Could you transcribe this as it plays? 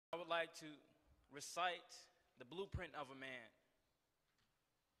I would like to recite the blueprint of a man.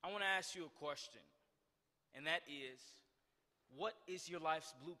 I want to ask you a question, and that is, what is your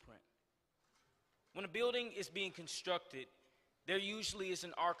life's blueprint? When a building is being constructed, there usually is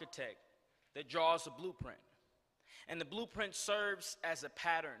an architect that draws a blueprint. And the blueprint serves as a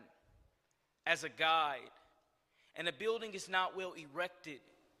pattern, as a guide. And a building is not well erected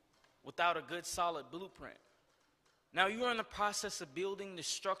without a good solid blueprint. Now you are in the process of building the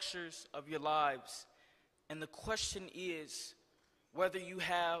structures of your lives. And the question is whether you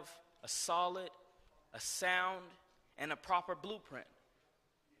have a solid, a sound, and a proper blueprint.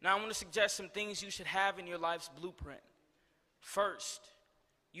 Now I want to suggest some things you should have in your life's blueprint. First,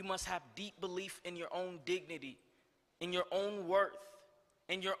 you must have deep belief in your own dignity, in your own worth,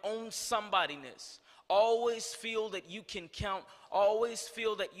 in your own somebodyness. Always feel that you can count. Always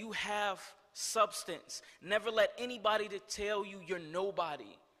feel that you have substance. Never let anybody to tell you you're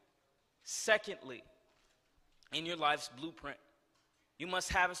nobody. Secondly, in your life's blueprint, you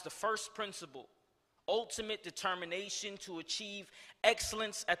must have as the first principle ultimate determination to achieve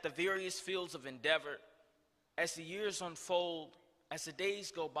excellence at the various fields of endeavor. As the years unfold, as the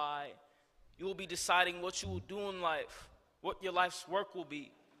days go by, you will be deciding what you will do in life, what your life's work will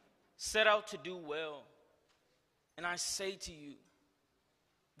be. Set out to do well. And I say to you,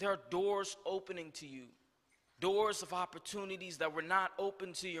 there are doors opening to you, doors of opportunities that were not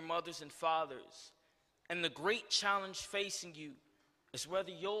open to your mothers and fathers. And the great challenge facing you is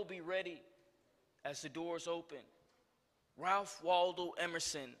whether you'll be ready as the doors open. Ralph Waldo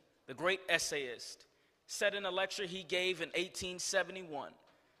Emerson, the great essayist, said in a lecture he gave in 1871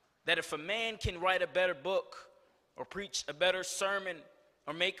 that if a man can write a better book or preach a better sermon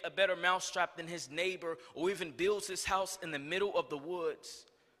or make a better mousetrap than his neighbor or even builds his house in the middle of the woods,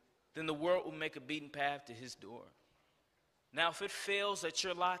 then the world will make a beaten path to his door. Now, if it fails at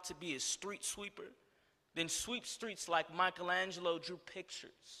your lot to be a street sweeper, then sweep streets like Michelangelo drew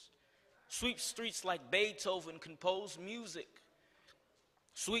pictures. Sweep streets like Beethoven composed music.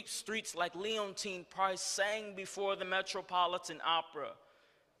 Sweep streets like Leontine Price sang before the Metropolitan Opera.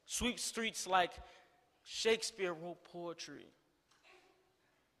 Sweep streets like Shakespeare wrote poetry.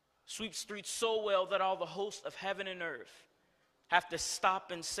 Sweep streets so well that all the hosts of heaven and earth have to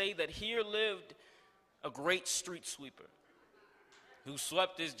stop and say that here lived a great street sweeper who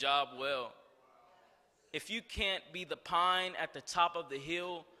swept his job well. If you can't be the pine at the top of the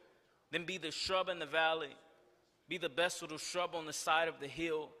hill, then be the shrub in the valley. Be the best little shrub on the side of the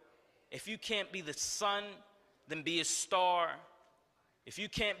hill. If you can't be the sun, then be a star. If you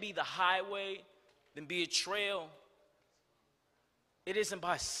can't be the highway, then be a trail. It isn't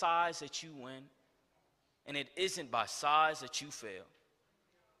by size that you win, and it isn't by size that you fail.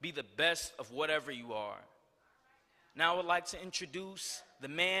 Be the best of whatever you are. Now I would like to introduce the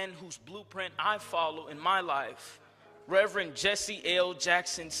man whose blueprint I follow in my life, Reverend Jesse L.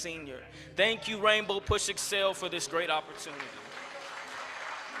 Jackson Sr. Thank you, Rainbow Push Excel, for this great opportunity.